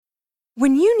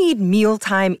When you need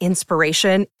mealtime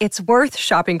inspiration, it's worth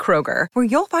shopping Kroger, where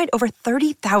you'll find over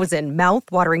 30,000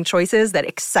 mouth-watering choices that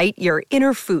excite your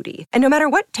inner foodie. And no matter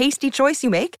what tasty choice you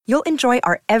make, you'll enjoy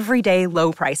our everyday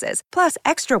low prices, plus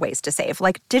extra ways to save,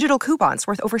 like digital coupons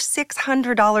worth over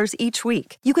 $600 each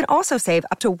week. You can also save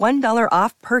up to $1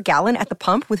 off per gallon at the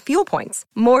pump with fuel points.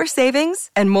 More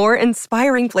savings and more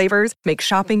inspiring flavors make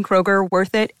shopping Kroger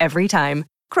worth it every time.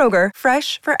 Kroger,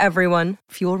 fresh for everyone.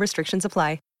 Fuel restrictions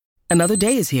apply. Another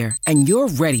day is here, and you're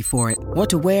ready for it. What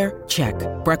to wear? Check.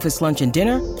 Breakfast, lunch, and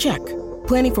dinner? Check.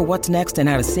 Planning for what's next and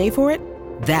how to save for it?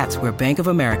 That's where Bank of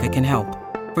America can help.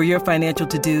 For your financial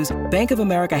to-dos, Bank of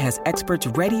America has experts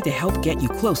ready to help get you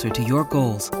closer to your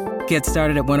goals. Get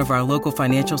started at one of our local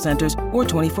financial centers or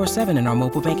 24/7 in our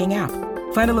mobile banking app.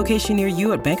 Find a location near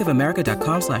you at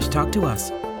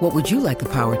bankofamerica.com/talktous. What would you like the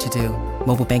power to do?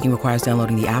 Mobile banking requires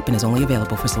downloading the app and is only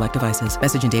available for select devices.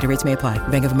 Message and data rates may apply.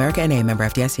 Bank of America N.A., member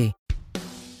FDIC.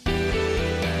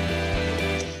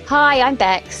 Hi, I'm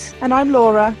Bex. And I'm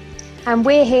Laura. And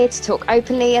we're here to talk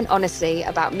openly and honestly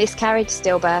about miscarriage,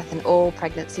 stillbirth and all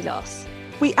pregnancy loss.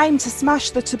 We aim to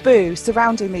smash the taboo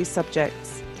surrounding these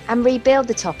subjects. And rebuild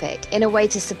the topic in a way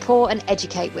to support and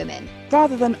educate women.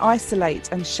 Rather than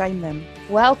isolate and shame them.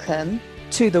 Welcome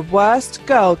to the worst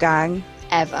girl gang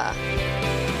ever.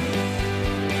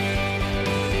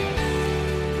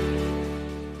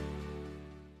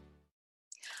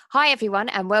 Hi everyone,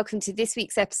 and welcome to this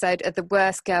week's episode of The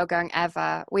Worst Girl Gang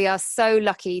Ever. We are so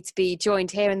lucky to be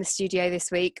joined here in the studio this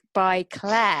week by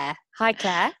Claire. Hi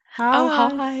Claire. Hi. Oh,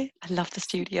 hi. I love the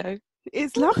studio.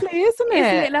 It's lovely, isn't it?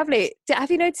 Isn't it lovely?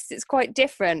 Have you noticed it's quite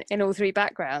different in all three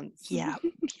backgrounds? Yeah.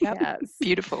 Yep. Yeah,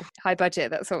 Beautiful. high budget,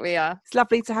 that's what we are. It's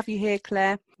lovely to have you here,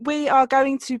 Claire. We are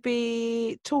going to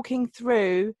be talking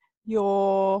through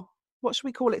your, what should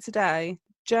we call it today?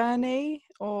 Journey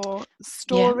or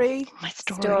story? Yeah, my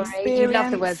story. You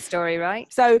love the word story,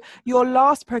 right? So your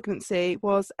last pregnancy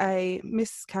was a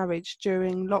miscarriage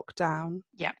during lockdown.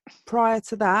 Yeah. Prior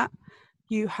to that,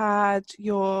 you had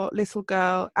your little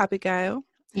girl, Abigail.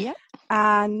 Yeah.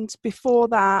 And before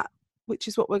that, which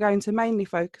is what we're going to mainly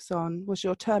focus on, was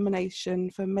your termination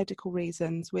for medical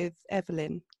reasons with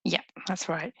Evelyn. Yeah, that's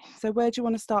right. So where do you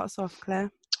want to start us off,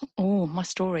 Claire? Oh, my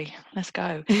story. Let's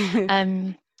go.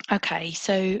 Okay,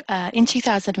 so in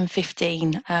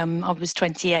 2015, I was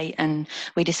 28 and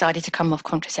we decided to come off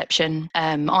contraception.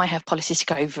 I have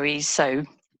polycystic ovaries, so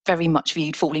very much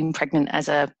viewed falling pregnant as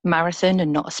a marathon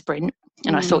and not a sprint.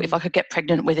 And I thought if I could get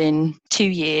pregnant within 2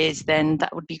 years, then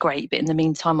that would be great. But in the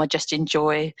meantime, I just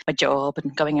enjoy my job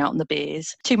and going out on the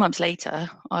beers. 2 months later,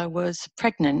 I was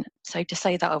pregnant. So to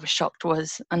say that I was shocked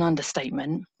was an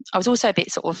understatement. I was also a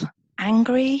bit sort of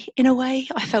angry in a way.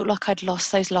 I felt like I'd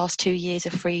lost those last 2 years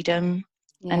of freedom.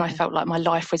 Yeah. And I felt like my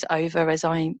life was over as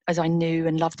I knew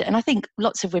and loved it. And I think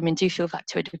lots of women do feel that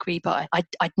to a degree, but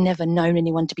I'd never known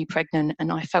anyone to be pregnant.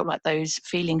 And I felt like those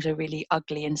feelings are really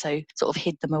ugly and so sort of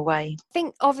hid them away. I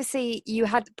think obviously you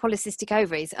had polycystic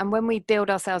ovaries, and when we build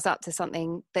ourselves up to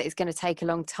something that is going to take a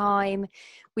long time,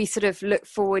 we sort of look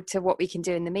forward to what we can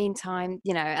do in the meantime,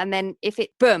 you know, and then if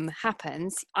it, boom,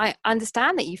 happens, I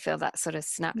understand that you feel that sort of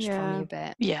snatched from you a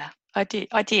bit. Yeah. I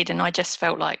did, and I just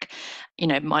felt like, you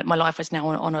know, my life was now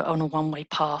on a one-way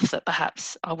path that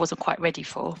perhaps I wasn't quite ready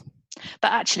for.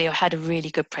 But actually, I had a really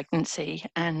good pregnancy,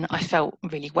 and I felt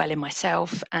really well in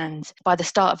myself. And by the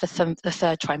start of the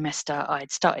third trimester,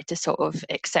 I'd started to sort of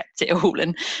accept it all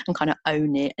and kind of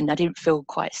own it. And I didn't feel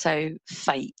quite so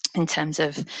fake in terms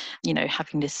of, you know,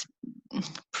 having this,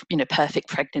 you know, perfect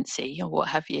pregnancy or what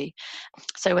have you.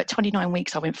 So at 29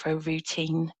 weeks, I went for a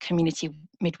routine community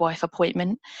midwife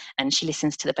appointment, and she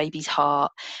listens to the baby's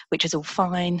heart, which was all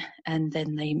fine. And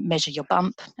then they measure your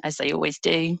bump, as they always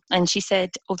do. And she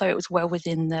said, although it was well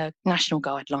within the national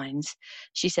guidelines,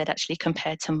 she said actually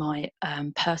compared to my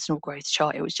personal growth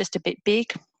chart, it was just a bit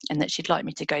big, and that she'd like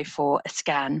me to go for a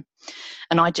scan.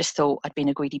 And I just thought I'd been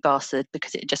a greedy bastard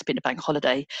because it had just been a bank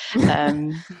holiday.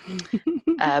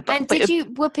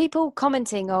 Were people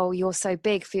commenting, oh, you're so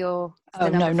big for your... Oh,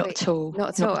 no, not at all.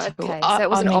 Not at all, okay. So it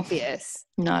wasn't obvious.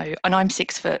 No, and I'm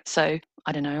 6 foot, so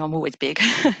I don't know, I'm always big.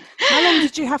 How long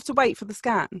did you have to wait for the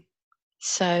scan?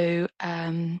 So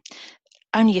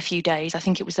only a few days. I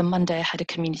think it was the Monday I had a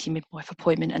community midwife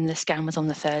appointment and the scan was on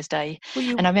the Thursday. Were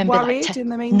you and I remember worried in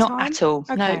the meantime? Not at all.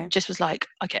 Okay. No, just was like,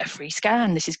 I get a free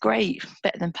scan. This is great.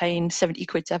 Better than paying 70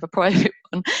 quid to have a private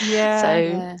one.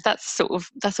 Yeah. So that's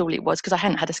all it was, because I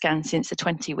hadn't had a scan since the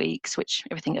 20 weeks, which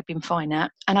everything had been fine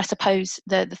at. And I suppose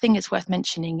the thing that's worth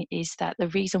mentioning is that the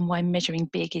reason why measuring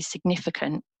big is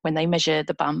significant when they measure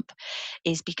the bump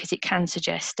is because it can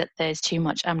suggest that there's too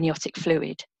much amniotic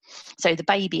fluid. So the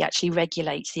baby actually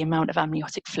regulates the amount of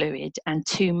amniotic fluid, and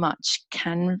too much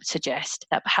can suggest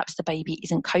that perhaps the baby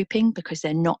isn't coping because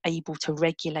they're not able to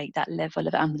regulate that level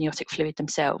of amniotic fluid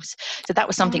themselves. So that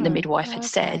was something the midwife had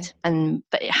said,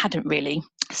 but it hadn't really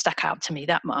stuck out to me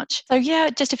that much. So yeah,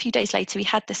 just a few days later we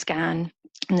had the scan,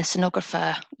 and the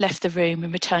sonographer left the room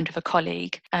and returned with a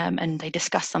colleague, and they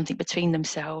discussed something between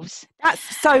themselves.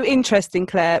 That's so interesting,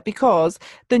 Claire, because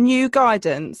the new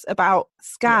guidance about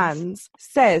scans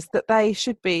says that they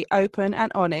should be open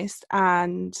and honest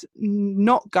and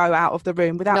not go out of the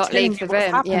room without Not telling leave you the what's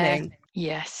room, happening.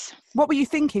 Yes. What were you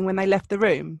thinking when they left the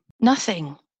room?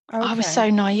 Nothing. Okay. I was so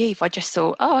naive. I just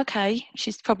thought, oh, okay,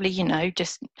 she's probably,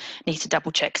 just needs to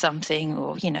double check something,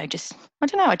 or, just, I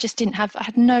don't know. I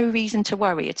had no reason to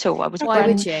worry at all. Why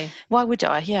would you? Why would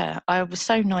I? Yeah. I was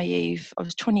so naive. I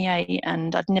was 28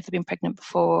 and I'd never been pregnant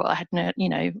before. I had no,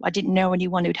 I didn't know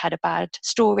anyone who'd had a bad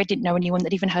story. I didn't know anyone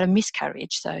that even had a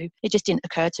miscarriage. So it just didn't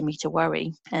occur to me to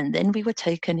worry. And then we were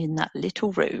taken in that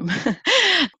little room.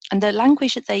 And the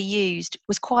language that they used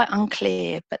was quite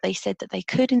unclear, but they said that they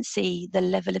couldn't see the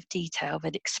level of detail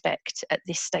they'd expect at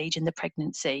this stage in the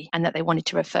pregnancy, and that they wanted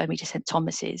to refer me to St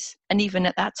Thomas's. And even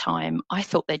at that time, I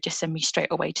thought they'd just send me straight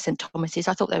away to St Thomas's.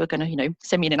 I thought they were going to,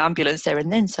 send me in an ambulance there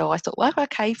and then. So I thought, well,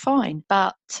 okay, fine.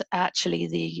 But actually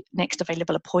the next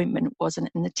available appointment wasn't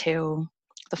until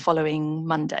the following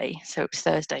Monday. So it was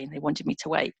Thursday and they wanted me to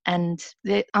wait. And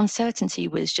the uncertainty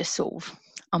was just sort of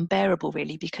unbearable,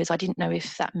 really, because I didn't know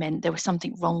if that meant there was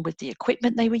something wrong with the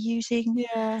equipment they were using,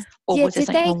 or was there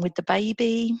something wrong with the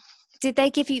baby. Did they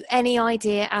give you any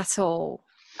idea at all?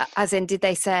 As in, did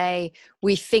they say,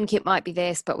 we think it might be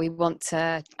this, but we want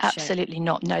to Absolutely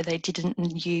not. No, they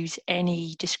didn't use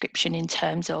any description in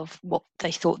terms of what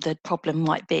they thought the problem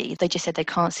might be. They just said they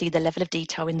can't see the level of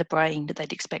detail in the brain that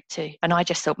they'd expect to. And I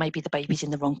just thought maybe the baby's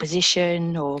in the wrong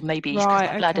position, or maybe the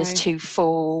bladder's too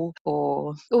full,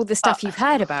 or all the stuff you've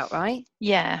heard about, right?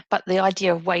 Yeah, but the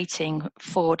idea of waiting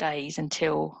 4 days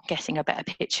until getting a better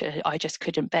picture, I just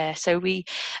couldn't bear. So we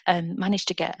managed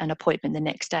to get an appointment the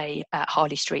next day at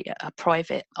Harley Street at a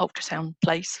private ultrasound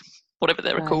place, whatever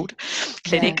they were called,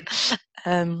 clinic.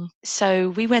 So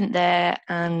we went there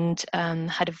and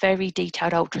had a very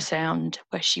detailed ultrasound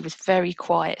where she was very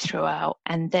quiet throughout,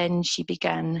 and then she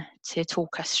began to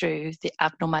talk us through the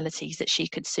abnormalities that she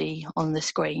could see on the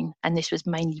screen, and this was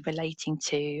mainly relating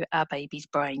to our baby's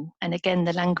brain. And again,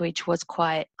 the language was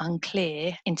quite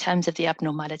unclear in terms of the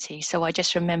abnormality. So I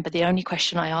just remember the only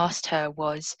question I asked her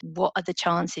was, what are the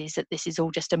chances that this is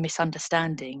all just a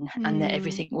misunderstanding and that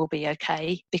everything will be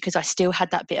okay? Because I still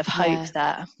had that bit of hope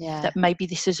that maybe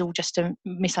this is all just a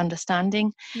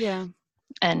misunderstanding. Yeah.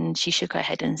 And she shook her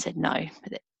head and said, no,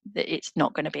 that it's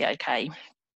not going to be okay.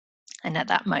 And at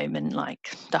that moment,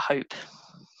 like, the hope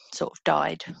sort of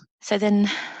died. So then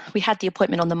we had the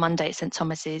appointment on the Monday at St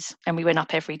Thomas's, and we went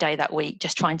up every day that week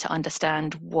just trying to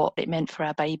understand what it meant for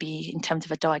our baby in terms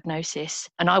of a diagnosis.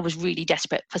 And I was really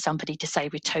desperate for somebody to say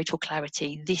with total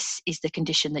clarity, this is the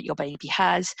condition that your baby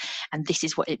has and this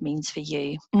is what it means for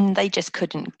you. And they just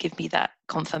couldn't give me that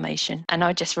confirmation. And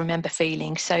I just remember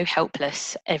feeling so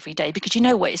helpless every day, because you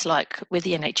know what it's like with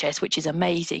the NHS, which is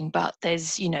amazing, but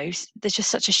there's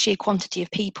just such a sheer quantity of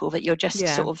people that you're just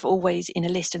sort of always in a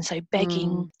list. And so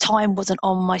begging, time wasn't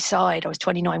on my side. I was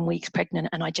 29 weeks pregnant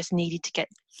and I just needed to get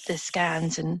the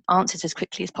scans and answers as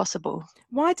quickly as possible.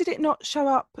 Why did it not show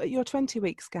up at your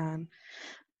 20-week scan?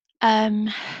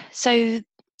 So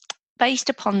based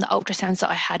upon the ultrasounds that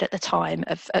I had at the time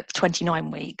of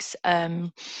 29 weeks,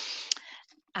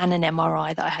 and an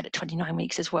MRI that I had at 29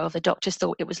 weeks as well, the doctors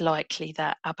thought it was likely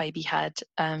that our baby had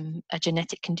a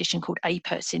genetic condition called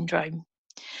Apert syndrome.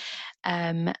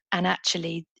 And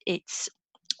actually it's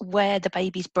where the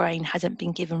baby's brain hasn't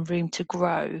been given room to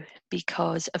grow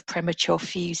because of premature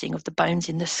fusing of the bones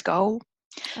in the skull.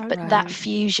 But that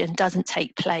fusion doesn't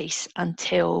take place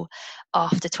until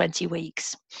after 20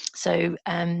 weeks. So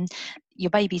your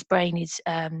baby's brain is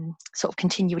sort of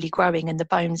continually growing and the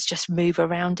bones just move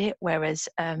around it, whereas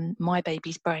my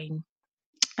baby's brain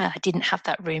didn't have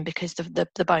that room because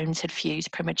the bones had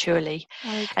fused prematurely.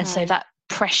 And so that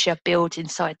pressure builds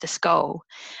inside the skull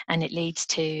and it leads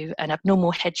to an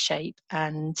abnormal head shape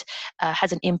and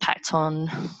has an impact on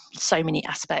so many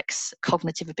aspects: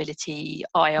 cognitive ability,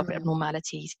 eye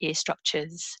abnormalities, ear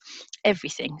structures,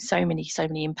 everything. So many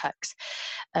impacts.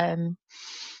 And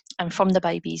from the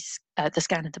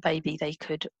scan of the baby, they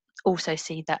could also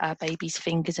see that our baby's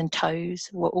fingers and toes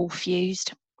were all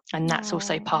fused, and that's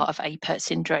also part of Apert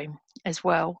syndrome as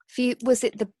well. Was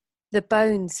it the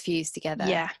bones fused together?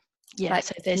 Yeah. Like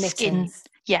so there's mittens.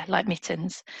 Yeah, like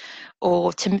mittens.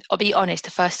 Or I'll be honest,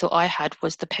 the first thought I had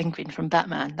was the penguin from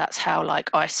Batman. That's how like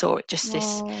I saw it, just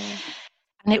this.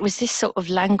 And it was this sort of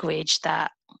language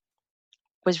that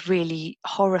was really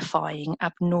horrifying: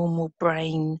 abnormal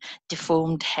brain,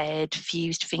 deformed head,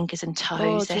 fused fingers and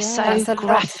toes. God, They're yeah. so That's a lot to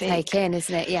graphic. take in,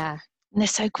 isn't it? Yeah. And they're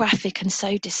so graphic and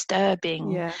so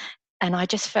disturbing. Yeah. And I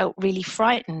just felt really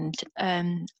frightened.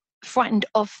 Frightened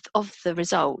of the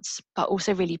results, but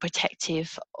also really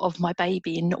protective of my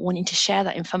baby and not wanting to share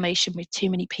that information with too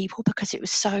many people, because it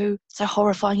was so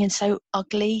horrifying and so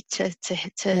ugly to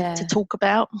talk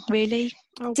about, really.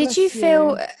 Oh, Did bless you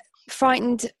feel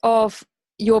frightened of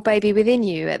your baby within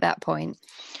you at that point?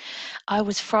 I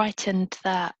was frightened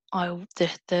that I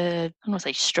don't want to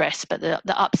say stress, but the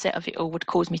upset of it all would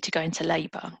cause me to go into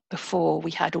labour before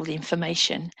we had all the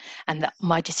information, and that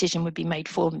my decision would be made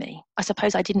for me. I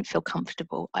suppose I didn't feel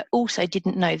comfortable. I also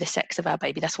didn't know the sex of our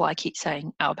baby. That's why I keep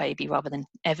saying our baby rather than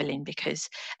Evelyn, because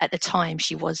at the time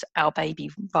she was our baby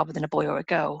rather than a boy or a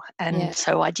girl. And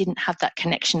so I didn't have that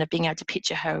connection of being able to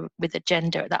picture her with a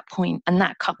gender at that point. And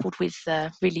that, coupled with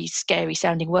the really scary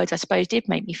sounding words, I suppose, did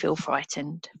make me feel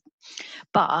frightened.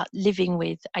 But living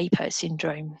with Apert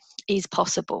syndrome is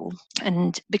possible,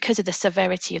 and because of the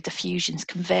severity of the fusions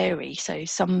can vary. So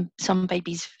some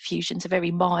babies' fusions are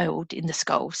very mild in the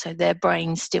skull, so their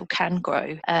brains still can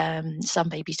grow. Some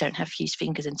babies don't have fused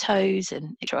fingers and toes,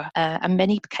 and etc. And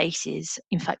many cases,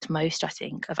 in fact most, I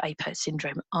think, of Apert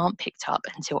syndrome aren't picked up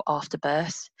until after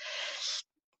birth.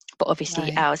 But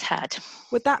obviously ours had.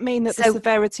 Would that mean that the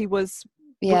severity was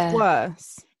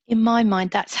worse? In my mind,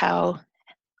 that's how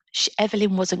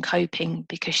Evelyn wasn't coping,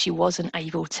 because she wasn't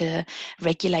able to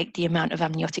regulate the amount of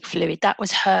amniotic fluid. That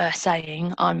was her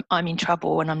saying, I'm in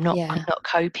trouble and I'm not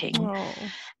coping.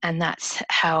 And that's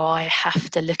how I have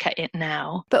to look at it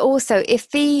now. But also,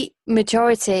 if the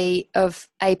majority of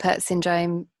Apert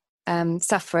syndrome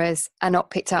sufferers are not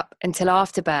picked up until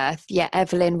after birth, yet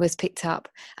Evelyn was picked up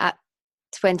at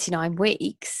 29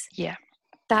 weeks,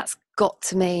 that's got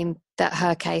to mean that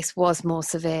her case was more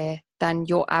severe than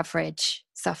your average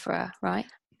sufferer, right?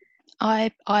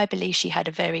 I believe she had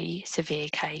a very severe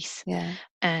case. Yeah.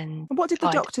 And what did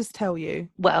the doctors tell you?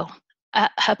 Well,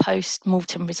 at her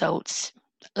post-mortem results,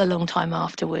 a long time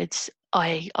afterwards,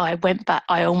 I went back.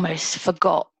 I almost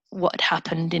forgot what had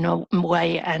happened in a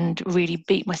way, and really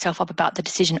beat myself up about the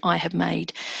decision I had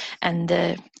made. And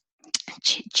the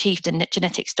chief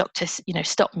genetics doctor,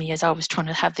 stopped me as I was trying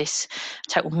to have this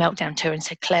total meltdown to her and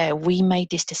said, Claire, we made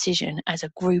this decision as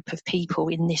a group of people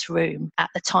in this room at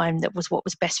the time that was what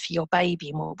was best for your baby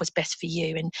and what was best for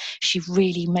you. And she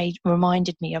really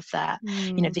reminded me of that.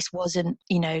 This wasn't,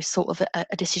 sort of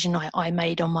a decision I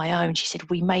made on my own. She said,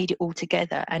 we made it all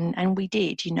together, and we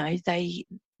did.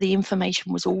 The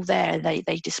information was all there. They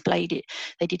displayed it.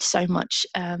 They did so much,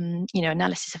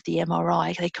 analysis of the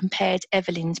MRI. They compared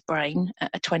Evelyn's brain,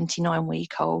 a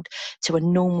 29-week-old, to a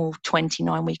normal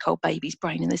 29-week-old baby's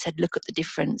brain, and they said, "Look at the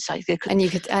difference." So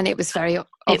and it was very obvious.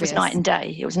 It was night and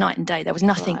day. It was night and day. There was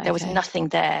nothing. There was nothing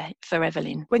there for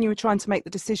Evelyn. When you were trying to make the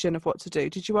decision of what to do,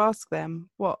 did you ask them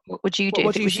what would you do?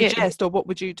 What would you suggest, or what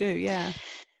would you do? Yeah.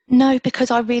 No, because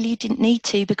I really didn't need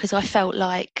to, because I felt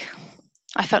like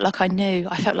I knew.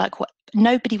 I felt like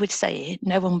nobody would say it.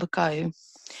 No one would go.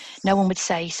 No one would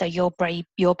say, so your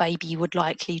baby would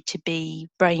likely to be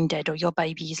brain dead, or your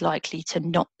baby is likely to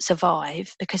not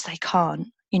survive, because they can't.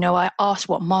 I asked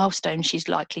what milestone she's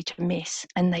likely to miss,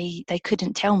 and they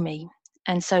couldn't tell me.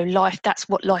 And so that's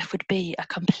what life would be, a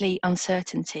complete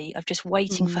uncertainty of just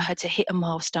waiting for her to hit a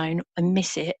milestone and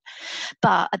miss it.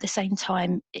 But at the same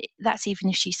time, that's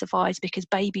even if she survives, because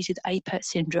babies with Apert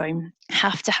syndrome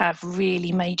have to have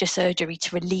really major surgery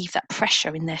to relieve that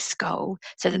pressure in their skull,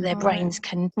 so that their brains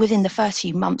can, within the first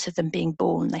few months of them being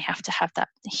born, they have to have that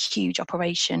huge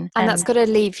operation. And that's got to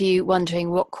leave you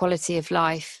wondering what quality of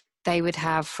life they would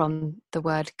have from the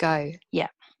word go. Yeah.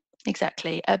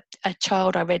 Exactly. A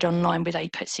child I read online with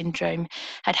Apert syndrome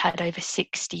had over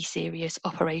 60 serious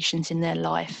operations in their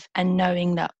life. And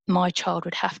knowing that my child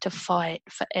would have to fight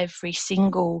for every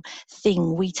single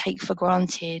thing we take for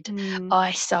granted,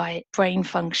 eyesight, brain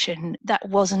function, that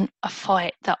wasn't a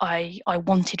fight that I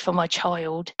wanted for my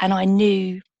child. And I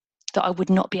knew that I would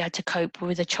not be able to cope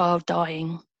with a child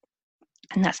dying.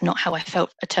 And that's not how I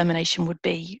felt a termination would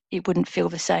be. It wouldn't feel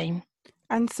the same.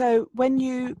 And so when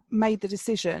you made the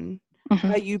decision,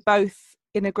 were you both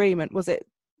in agreement? Was it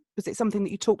something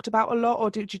that you talked about a lot, or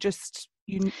did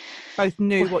you both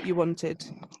knew what you wanted?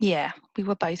 Yeah, we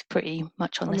were both pretty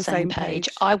much on the same page.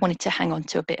 I wanted to hang on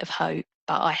to a bit of hope,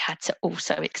 but I had to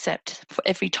also accept, for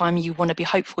every time you want to be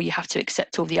hopeful, you have to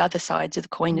accept all the other sides of the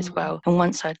coin as well. And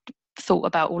once I'd thought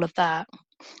about all of that,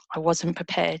 I wasn't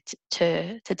prepared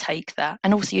to take that.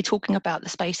 And also you're talking about the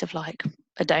space of like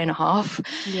a day and a half.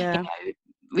 Yeah.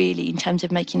 Really, in terms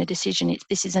of making a decision,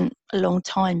 this isn't a long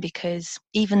time, because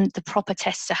even the proper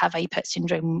tests to have APET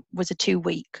syndrome was a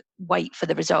 2-week wait for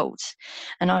the results,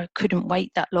 and I couldn't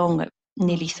wait that long at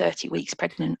nearly 30 weeks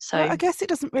pregnant. So well, I guess it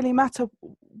doesn't really matter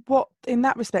what, in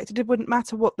that respect, it wouldn't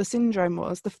matter what the syndrome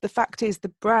was. The fact is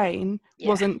the brain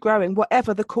wasn't growing,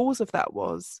 whatever the cause of that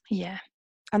was. Yeah.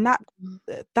 And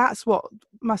that's what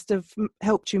must have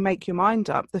helped you make your mind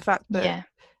up, the fact that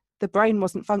the brain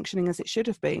wasn't functioning as it should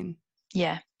have been.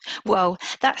 Yeah. Well,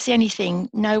 that's the only thing.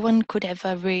 No one could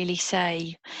ever really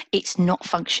say it's not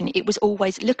functioning. It was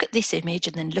always, look at this image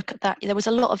and then look at that. There was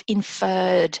a lot of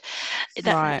inferred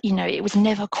that, Right. it was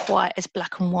never quite as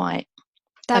black and white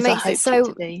That as I makes hoped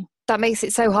it to be. That makes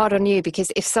it so hard on you, because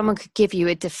if someone could give you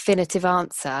a definitive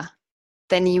answer,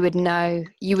 then you would know,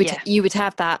 you would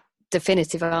have that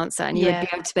definitive answer, and you would be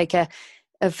able to make a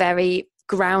very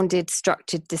grounded,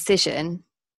 structured decision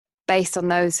based on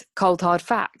those cold hard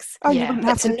facts. Oh, you wouldn't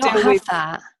have to not deal have with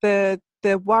that.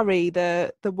 The worry,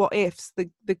 the what ifs, the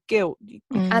guilt,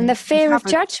 and the fear of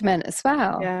judgment as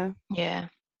well. Yeah.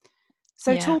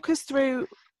 So talk us through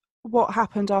what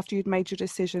happened after you'd made your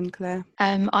decision, Claire.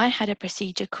 I had a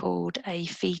procedure called a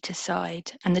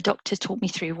feticide, and the doctors taught me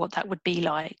through what that would be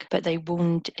like, but they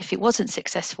warned if it wasn't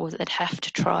successful that they'd have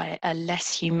to try a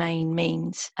less humane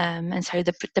means. And so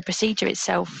the procedure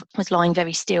itself was lying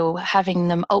very still, having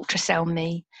them ultrasound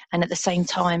me, and at the same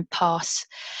time pass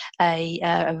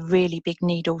a really big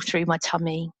needle through my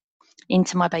tummy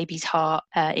into my baby's heart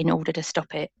in order to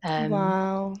stop it.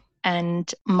 Wow.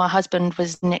 And my husband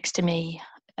was next to me,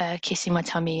 kissing my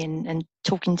tummy and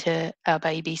talking to our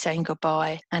baby, saying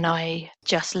goodbye. And I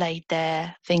just laid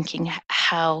there thinking,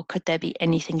 how could there be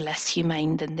anything less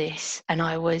humane than this? And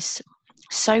I was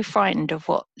so frightened of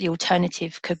what the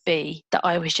alternative could be that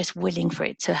I was just willing for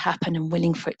it to happen and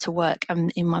willing for it to work,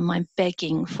 and in my mind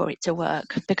begging for it to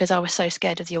work, because I was so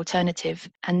scared of the alternative.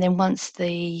 And then once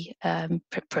the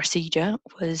procedure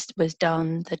was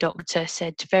done, the doctor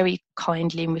said very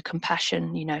kindly and with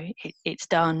compassion, it's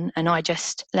done. And I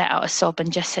just let out a sob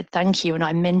and just said thank you, and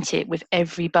I meant it with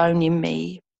every bone in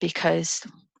me, because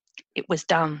it was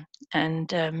done.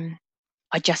 And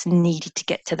I just needed to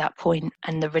get to that point,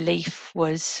 and the relief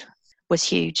was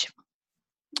huge.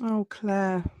 Oh,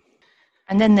 Claire.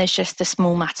 And then there's just the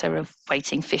small matter of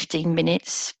waiting 15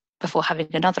 minutes before having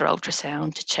another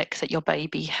ultrasound to check that your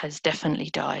baby has definitely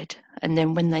died. And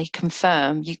then when they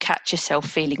confirm, you catch yourself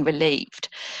feeling relieved,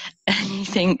 and you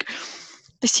think,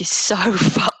 this is so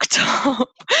fucked up.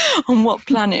 On what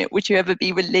planet would you ever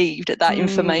be relieved at that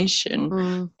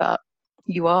information? But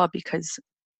you are, because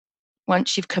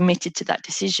once you've committed to that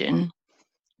decision,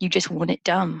 you just want it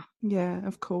done. Yeah,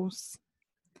 of course.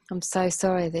 I'm so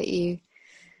sorry that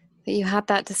you had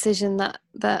that decision,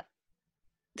 that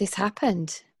this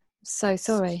happened. So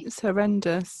sorry. It's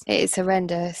horrendous. It is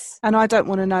horrendous. And I don't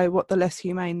want to know what the less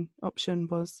humane option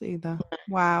was either.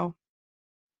 Wow.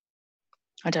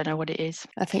 I don't know what it is.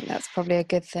 I think that's probably a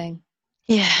good thing.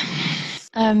 Yeah.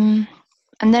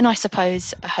 And then I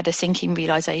suppose I had a sinking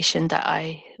realisation that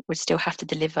I would still have to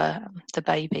deliver the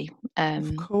baby.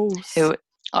 Of course. So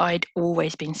I'd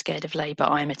always been scared of labour.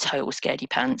 I'm a total scaredy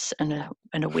pants and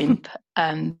a wimp.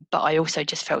 But I also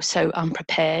just felt so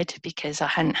unprepared, because I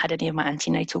hadn't had any of my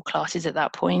antenatal classes at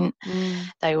that point.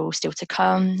 They were all still to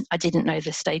come. I didn't know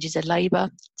the stages of labour.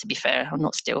 To be fair, I'm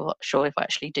not still sure if I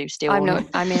actually do still. I'm not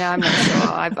sure.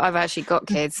 I've actually got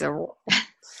kids. So.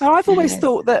 Now, I've always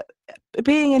thought that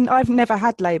I've never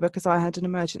had labour because I had an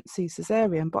emergency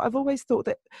cesarean, but I've always thought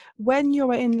that when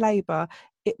you're in labour,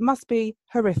 it must be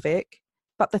horrific.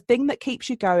 But the thing that keeps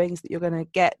you going is that you're going to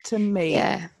get to meet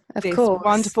this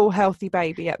wonderful, healthy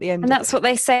baby at the end. And that's what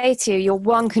they say to you. You're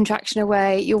one contraction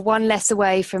away. You're one less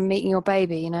away from meeting your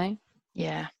baby,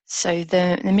 Yeah. So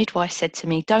the midwife said to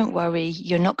me, don't worry,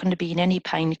 you're not going to be in any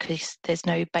pain because there's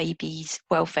no baby's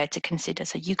welfare to consider.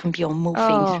 So you can be on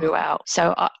morphine throughout.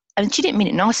 So and she didn't mean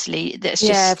it nicely. That's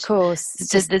just, of course.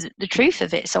 The truth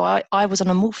of it. So I was on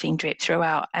a morphine drip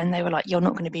throughout, and they were like, you're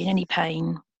not going to be in any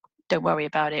pain. Don't worry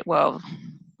about it. Well,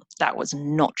 that was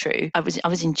not true. I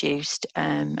was induced,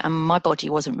 and my body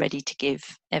wasn't ready to give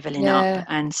Evelyn up.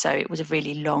 And so it was a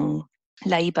really long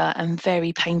labour and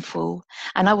very painful.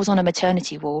 And I was on a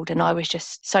maternity ward, and I was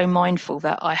just so mindful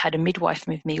that I had a midwife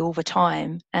with me all the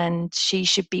time, and she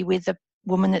should be with a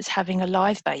woman that's having a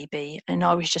live baby. And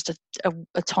I was just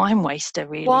a time waster,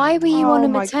 really. Why were you on a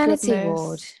maternity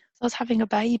ward? I was having a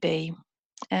baby,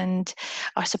 and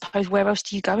I suppose where else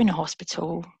do you go in a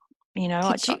hospital?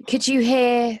 Could you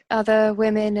hear other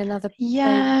women and other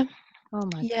yeah babies? Oh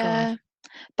my god.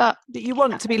 But you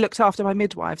want to be looked after by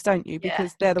midwives, don't you?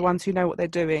 Because they're the ones who know what they're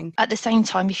doing. At the same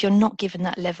time, if you're not given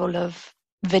that level of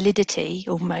validity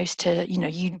almost to,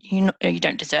 you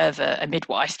don't deserve a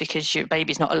midwife because your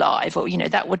baby's not alive, or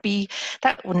that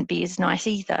wouldn't be as nice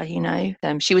either.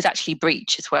 She was actually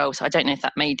breech as well, so I don't know if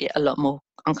that made it a lot more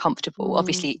uncomfortable.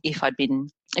 Obviously, if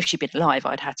she'd been alive,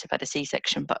 I'd had to have had a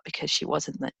C-section, but because she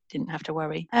wasn't, that didn't have to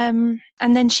worry. And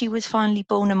then she was finally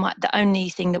born, and the only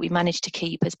thing that we managed to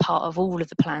keep as part of all of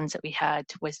the plans that we had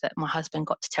was that my husband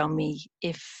got to tell me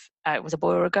if it was a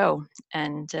boy or a girl,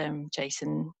 and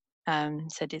Jason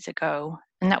said it's a girl,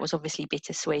 and that was obviously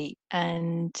bittersweet.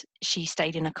 And she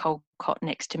stayed in a cold cot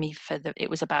next to me it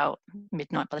was about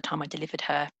midnight by the time I delivered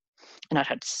her, and I'd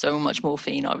had so much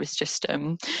morphine, I was just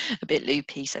a bit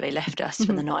loopy, so they left us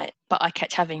for the night. But I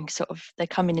kept having they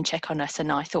come in and check on us,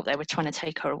 and I thought they were trying to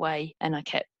take her away, and I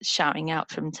kept shouting out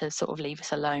for them to sort of leave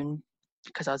us alone,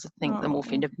 because I think the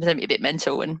morphine made me a bit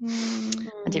mental, and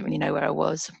I didn't really know where I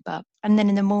was. And then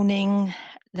in the morning,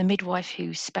 the midwife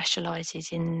who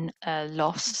specialises in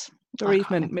loss,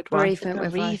 bereavement midwife,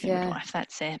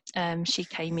 that's it. She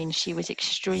came in. She was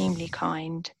extremely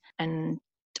kind and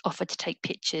offered to take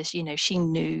pictures. She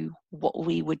knew what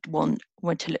we would want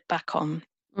to look back on.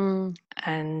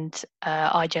 And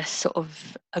I just sort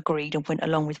of agreed and went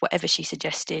along with whatever she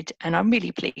suggested, and I'm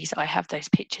really pleased I have those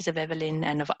pictures of Evelyn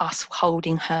and of us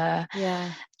holding her.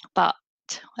 But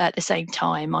at the same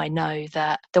time, I know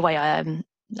that the way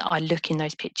I look in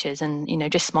those pictures, and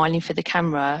just smiling for the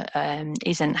camera,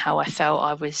 isn't how I felt.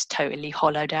 I was totally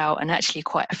hollowed out and actually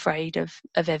quite afraid of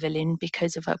Evelyn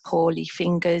because of her poorly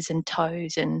fingers and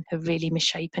toes and her really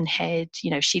misshapen head.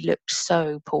 She looked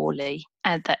so poorly,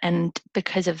 and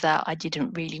because of that, I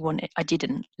didn't really want it. I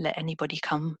didn't let anybody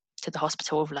come to the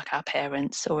hospital, like our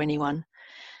parents or anyone.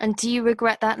 And do you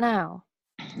regret that now?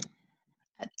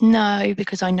 No,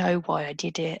 because I know why I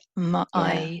did it.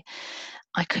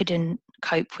 I couldn't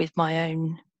cope with my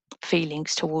own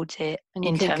feelings towards it. And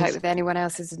you couldn't cope with anyone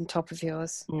else's on top of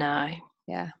yours? No.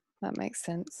 Yeah, that makes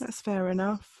sense. That's fair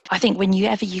enough. I think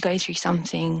whenever you go through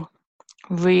something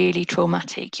really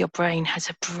traumatic, your brain has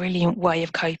a brilliant way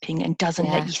of coping and doesn't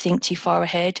let you think too far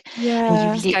ahead.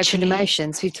 Yeah. And you go through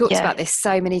emotions. We've talked about this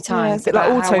so many times. It's a bit like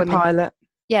autopilot.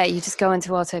 You just go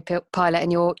into autopilot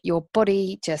and your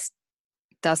body just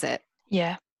does it.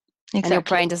 Yeah, exactly. And your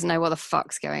brain doesn't know what the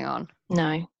fuck's going on.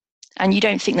 No. And you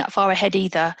don't think that far ahead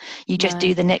either. You just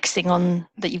do the next thing on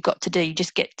that you've got to do. You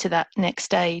just get to that next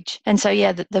stage. And so,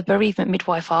 the bereavement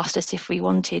midwife asked us if we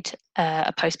wanted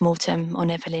a post-mortem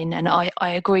on Evelyn. And I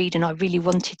agreed, and I really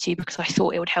wanted to, because I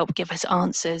thought it would help give us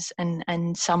answers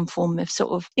and some form of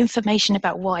sort of information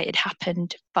about why it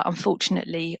happened. But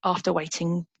unfortunately, after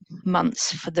waiting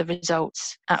months for the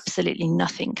results, absolutely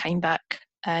nothing came back.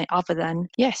 Other than,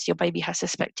 yes, your baby has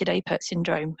suspected APERT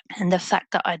syndrome. And the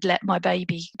fact that I'd let my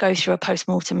baby go through a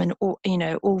post-mortem and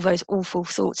all those awful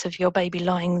thoughts of your baby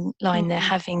lying there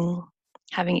having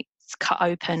it cut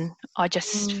open, I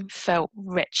just felt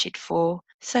wretched for.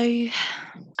 So, and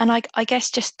I guess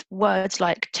just words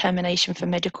like termination for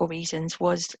medical reasons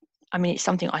it's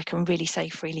something I can really say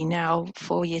freely now,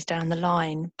 4 years down the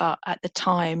line. But at the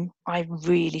time, I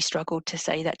really struggled to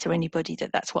say that to anybody,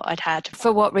 that's what I'd had.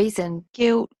 For what reason?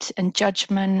 Guilt and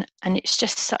judgment. And it's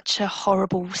just such a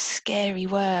horrible, scary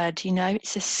word,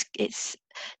 It's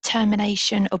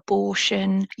termination,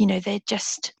 abortion,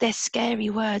 they're scary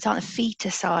words, aren't they?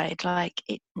 Feticide, like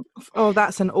it. Oh,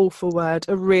 that's an awful word,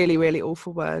 a really, really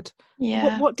awful word.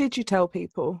 Yeah. What did you tell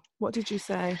people? What did you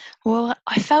say? Well,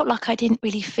 I felt like I didn't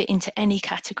really fit into any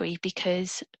category,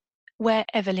 because where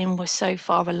Evelyn was so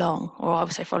far along, or I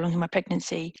was so far along in my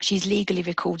pregnancy, she's legally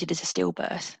recorded as a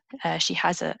stillbirth. She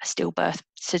has a stillbirth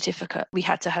certificate. We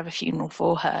had to have a funeral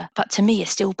for her. But to me, a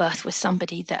stillbirth was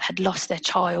somebody that had lost their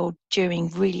child during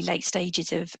really late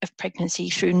stages of pregnancy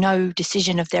through no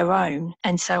decision of their own.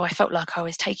 And so I felt like I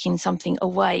was taking something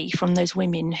away from those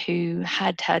women who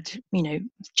had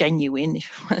genuine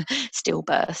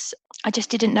stillbirths. I just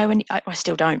didn't know I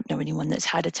still don't know anyone that's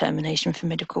had a termination for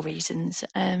medical reasons.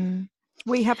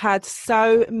 We have had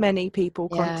so many people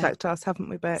contact us, haven't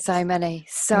we, Bex? So many.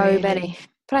 Really?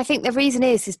 But I think the reason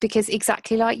is because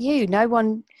exactly like you,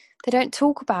 they don't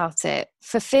talk about it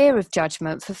for fear of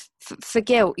judgment, for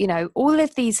guilt, all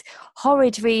of these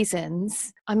horrid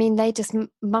reasons. I mean, they just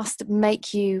must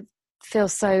make you feel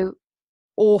so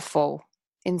awful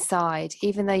inside,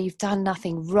 even though you've done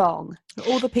nothing wrong.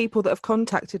 All the people that have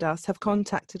contacted us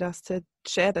to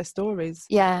share their stories.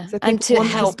 Yeah, so and to want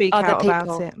help to speak other out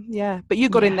people about it. Yeah, but you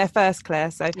got in there first, Claire.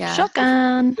 So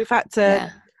shotgun. we've had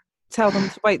to Tell them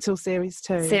to wait till series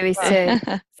 2. Series 2.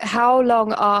 How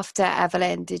long after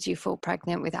Evelyn did you fall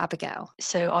pregnant with Abigail?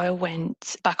 So I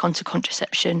went back onto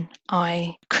contraception.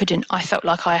 I felt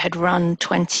like I had run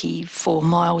 24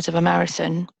 miles of a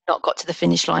marathon, not got to the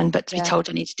finish line, but to be told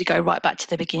I needed to go right back to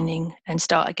the beginning and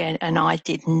start again. And I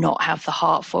did not have the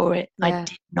heart for it. I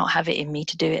did not have it in me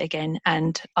to do it again.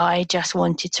 And I just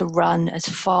wanted to run as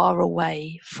far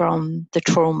away from the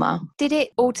trauma. Did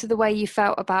it alter the way you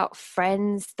felt about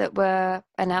friends that were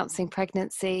announcing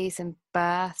pregnancies and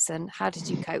births, and how did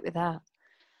you cope with that?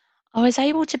 I was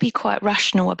able to be quite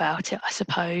rational about it, I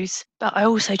suppose, but I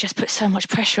also just put so much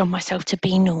pressure on myself to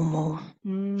be normal,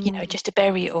 just to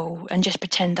bury it all and just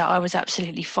pretend that I was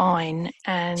absolutely fine.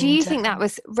 And do you think that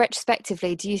was,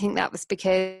 retrospectively,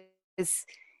 because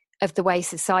of the way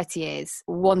society is,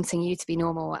 wanting you to be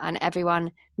normal and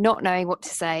everyone not knowing what to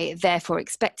say, therefore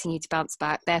expecting you to bounce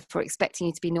back, therefore expecting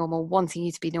you to be normal, wanting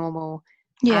you to be normal,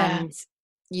 and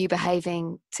you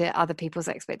behaving to other people's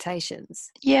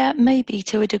expectations? Yeah, maybe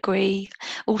to a degree.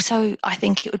 Also, I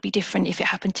think it would be different if it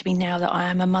happened to me now that I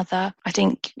am a mother. I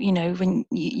think, when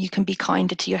you can be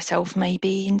kinder to yourself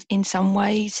maybe in some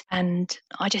ways. And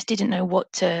I just didn't know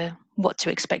what to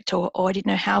expect or I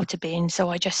didn't know how to be. And so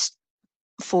I just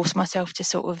force myself to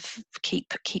sort of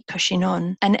keep pushing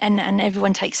on, and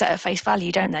everyone takes that at face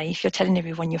value, don't they? If you're telling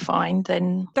everyone you're fine,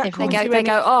 then they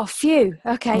go, oh phew,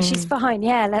 okay, she's fine,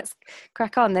 let's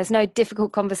crack on. There's no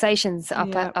difficult conversations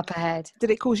up ahead.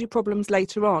 Did it cause you problems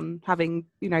later on, having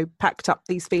packed up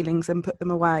these feelings and put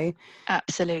them away?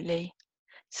 Absolutely.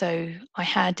 So I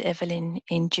had Evelyn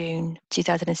in June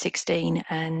 2016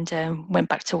 and went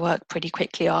back to work pretty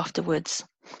quickly afterwards.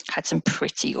 Had some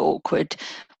pretty awkward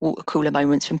water cooler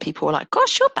moments when people were like,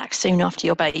 gosh, you're back soon after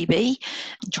your baby,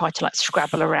 and tried to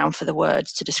scrabble around for the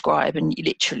words to describe, and you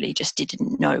literally just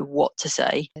didn't know what to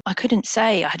say. I couldn't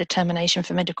say I had a termination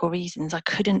for medical reasons. I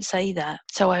couldn't say that.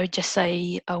 So I would just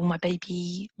say, oh, my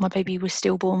baby was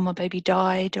stillborn, my baby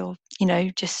died, or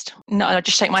I'd just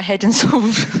shake my head and sort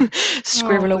of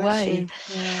scribble away.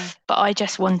 Yeah. But I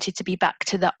just wanted to be back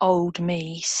to the old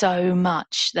me so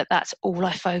much that's all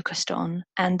I focused on.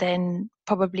 And then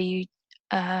probably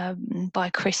by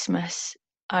Christmas,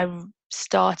 I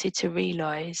started to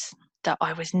realise that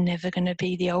I was never going to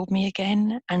be the old me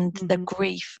again, and the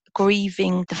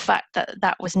grieving the fact that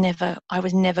I was never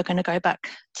going to go back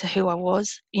to who I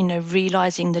was,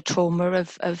 realising the trauma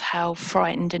of how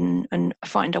frightened and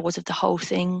frightened I was of the whole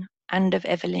thing and of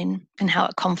Evelyn, and how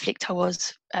at conflict I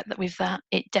was with that.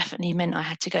 It definitely meant I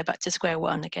had to go back to square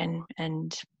one again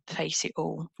and face it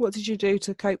all. What did you do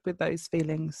to cope with those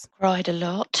feelings? Cried a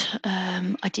lot.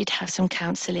 I did have some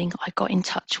counselling. I got in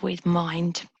touch with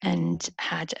Mind and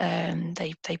had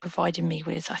they provided me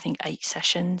with, I think, 8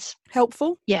 sessions.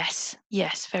 Helpful? Yes,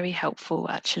 very helpful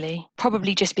actually.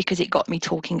 Probably just because it got me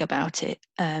talking about it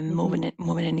more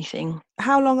than anything.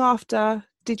 How long after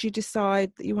did you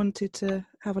decide that you wanted to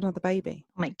have another baby?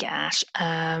 Oh my gosh,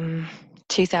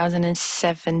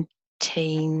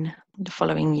 2017, the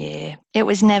following year. It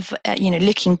was never,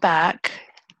 looking back,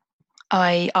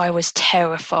 I was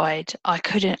terrified. I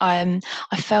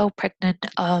fell pregnant.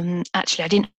 Actually, I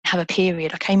didn't have a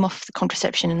period. I came off the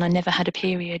contraception and I never had a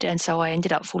period. And so I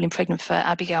ended up falling pregnant for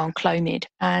Abigail on Clomid.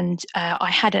 And I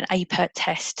had an APERT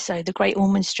test. So the Great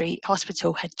Ormond Street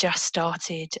Hospital had just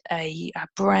started a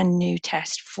brand new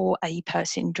test for APERT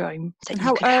syndrome. And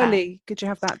how early could you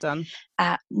have that done?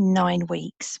 At 9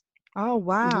 weeks. Oh,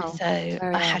 wow. So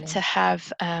I had to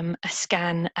have a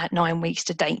scan at 9 weeks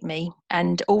to date me,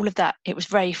 and all of that, it was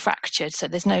very fractured. So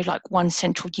there's no one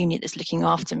central unit that's looking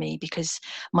after me, because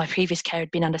my previous care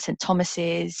had been under St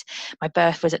Thomas's, my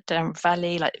birth was at Derwent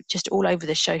Valley, just all over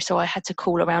the show. So I had to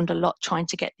call around a lot trying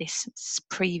to get this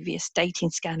previous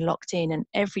dating scan locked in. And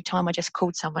every time I just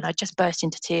called someone, I just burst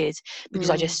into tears because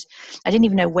I didn't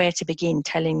even know where to begin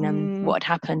telling them what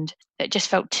had happened. It just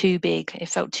felt too big. It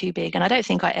felt too big. And I don't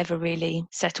think I ever really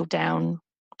settled down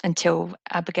until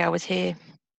Abigail was here.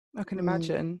 I can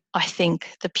imagine. I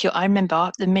think I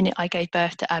remember the minute I gave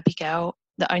birth to Abigail,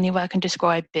 the only way I can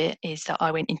describe it is that I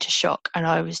went into shock and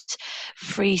I was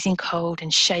freezing cold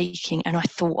and shaking and I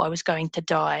thought I was going to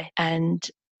die. And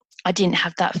I didn't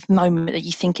have that moment that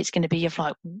you think it's going to be of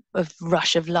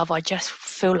rush of love. I just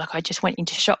feel like I just went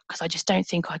into shock because I just don't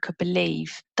think I could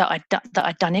believe that I'd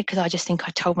done it, because I just think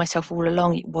I told myself all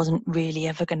along it wasn't really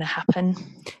ever going to happen.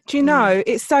 Do you know,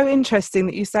 it's so interesting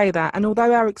that you say that. And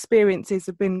although our experiences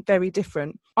have been very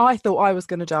different, I thought I was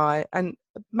going to die. And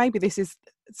maybe this is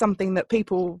something that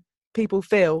people people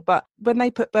feel, but when they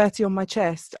put Bertie on my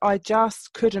chest, I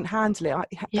just couldn't handle it. I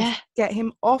had to get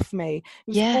him off me.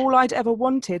 It was all I'd ever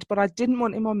wanted, but I didn't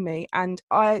want him on me, and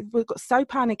I got so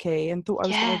panicky and thought I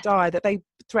was going to die that they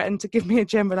threatened to give me a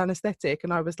general anaesthetic,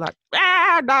 and I was like,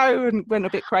 no, and went a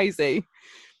bit crazy.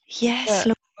 Yes,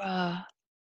 Laura.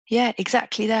 Yeah,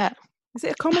 exactly that. Is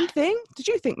it a common thing? Did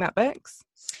you think that, Bex?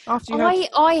 After you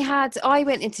I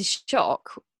went into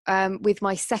shock with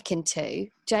my second two.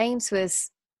 James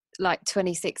was like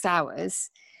 26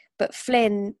 hours, but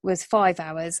Flynn was 5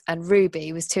 hours and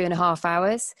Ruby was 2.5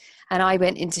 hours. And I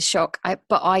went into shock.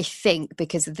 But I think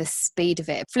because of the speed of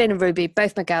it, Flynn and Ruby,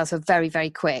 both my girls, were very, very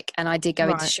quick. And I did go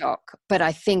into shock. But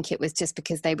I think it was just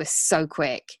because they were so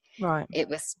quick. Right. It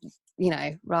was,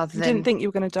 rather than... You didn't think you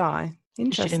were going to die?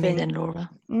 Interesting. Should have been then, Laura.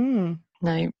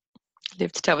 No,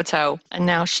 lived to tell the tale. And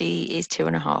now she is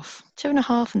 2.5.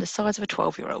 2.5 and the size of a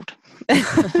 12-year-old.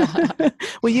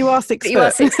 Well, you are 6 foot. You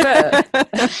are 6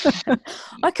 foot.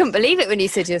 I couldn't believe it when you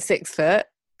said you're 6 foot,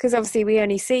 because obviously we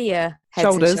only see your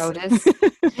heads and shoulders.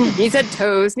 Knees and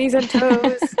toes, knees and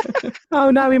toes. Oh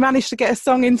no, we managed to get a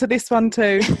song into this one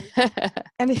too.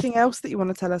 Anything else that you want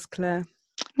to tell us, Claire?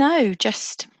 No,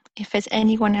 just if there's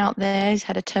anyone out there who's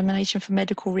had a termination for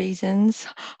medical reasons,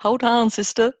 hold on,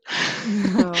 sister.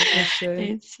 Oh, bless you.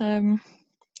 It's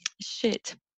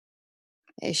shit.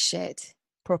 It's shit.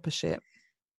 Proper shit.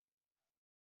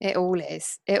 It all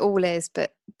is.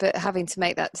 But having to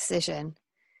make that decision,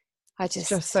 it's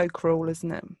just so cruel,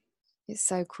 isn't it? It's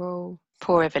so cruel.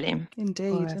 Poor Evelyn.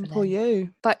 Indeed, and poor you.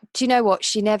 But do you know what?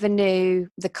 She never knew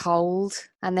the cold,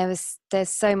 and there's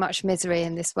so much misery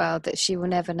in this world that she will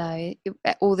never know.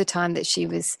 All the time that she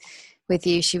was with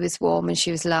you, she was warm and she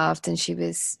was loved and she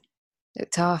was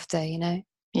looked after,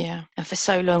 Yeah, and for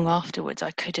so long afterwards,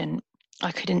 I couldn't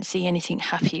see anything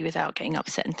happy without getting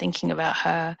upset and thinking about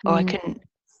her, or I couldn't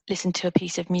listen to a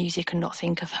piece of music and not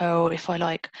think of her, or if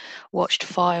I watched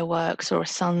fireworks or a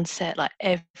sunset,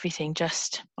 everything,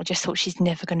 I just thought she's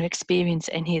never going to experience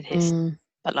any of this.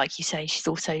 But like you say, she's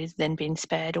also then been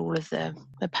spared all of the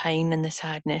pain and the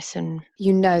sadness, and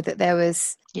that there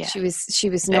was she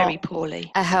was very not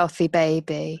poorly a healthy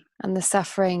baby, and the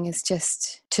suffering is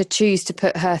just to choose to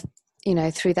put her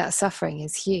through that suffering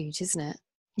is huge, isn't it?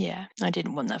 Yeah, I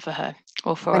didn't want that for her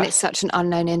or for when us. It's such an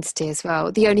unknown entity as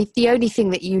well. The only thing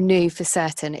that you knew for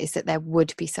certain is that there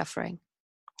would be suffering.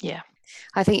 Yeah.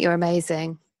 I think you're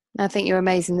amazing. I think you're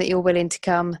amazing that you're willing to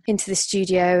come into the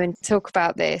studio and talk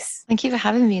about this. Thank you for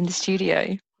having me in the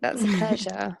studio. That's a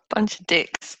pleasure. Bunch of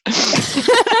dicks.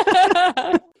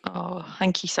 Oh,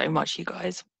 thank you so much, you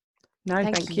guys. No,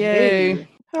 thank you.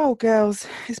 Oh, girls,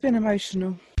 it's been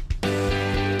emotional.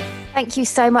 Thank you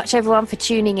so much, everyone, for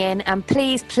tuning in. And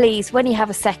please, when you have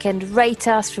a second, rate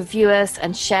us, review us,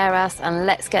 and share us. And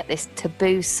let's get this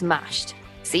taboo smashed.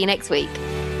 See you next week.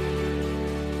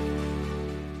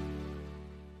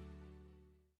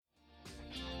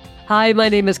 Hi, my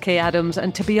name is Kay Adams,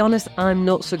 and to be honest, I'm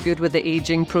not so good with the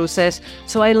ageing process,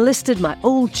 so I enlisted my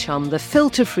old chum, the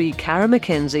filter-free Cara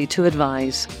McKenzie, to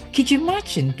advise. Could you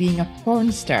imagine being a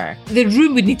porn star? The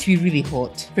room would need to be really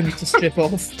hot for me to strip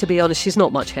off. To be honest, she's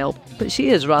not much help, but she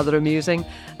is rather amusing.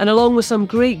 And along with some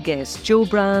great guests, Joe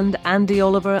Brand, Andy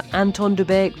Oliver, Anton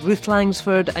Dubeck, Ruth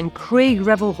Langsford and Craig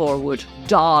Revel-Horwood,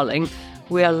 darling,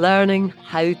 we are learning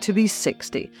how to be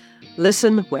 60.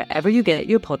 Listen wherever you get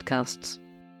your podcasts.